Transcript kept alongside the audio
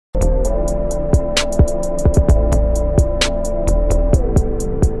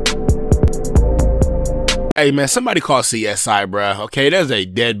Hey man, somebody call CSI, bruh. Okay, there's a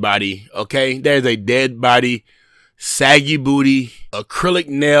dead body. Okay, there's a dead body, saggy booty, acrylic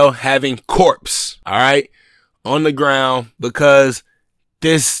nail having corpse. All right, on the ground because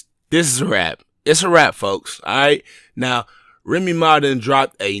this is a wrap. It's a wrap, folks. All right. Now, Remy Ma done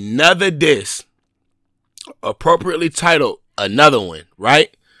dropped another diss, appropriately titled Another One,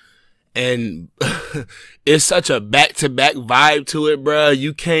 right? And it's such a back-to-back vibe to it, bruh.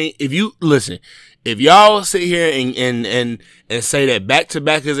 You can't, if you listen. If y'all sit here and say that back to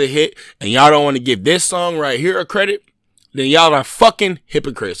back is a hit and y'all don't want to give this song right here a credit, then y'all are fucking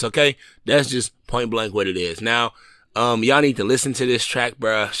hypocrites, okay? That's just point blank what it is. Now, y'all need to listen to this track,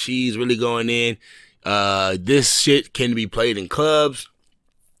 bruh. She's really going in. This shit can be played in clubs.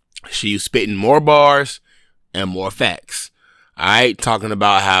 She's spitting more bars and more facts. Alright, talking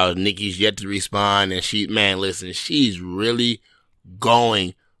about how Nicki's yet to respond and listen, she's really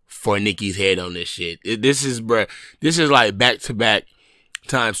going for Nicki's head on this shit. This is like back-to-back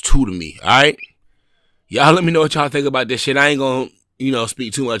times 2 to me, alright? Y'all let me know what y'all think about this shit. I ain't gonna,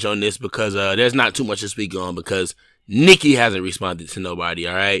 speak too much on this because there's not too much to speak on because Nicki hasn't responded to nobody,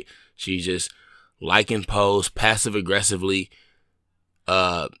 alright? She's just liking posts, passive-aggressively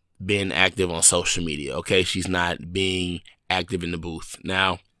being active on social media, okay? She's not being active in the booth.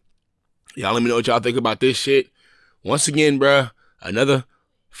 Now, y'all let me know what y'all think about this shit. Once again, bruh, another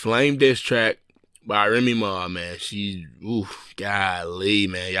flame diss track by Remy Ma, man. Golly,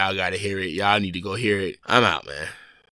 man. Y'all gotta hear it. Y'all need to go hear it. I'm out, man.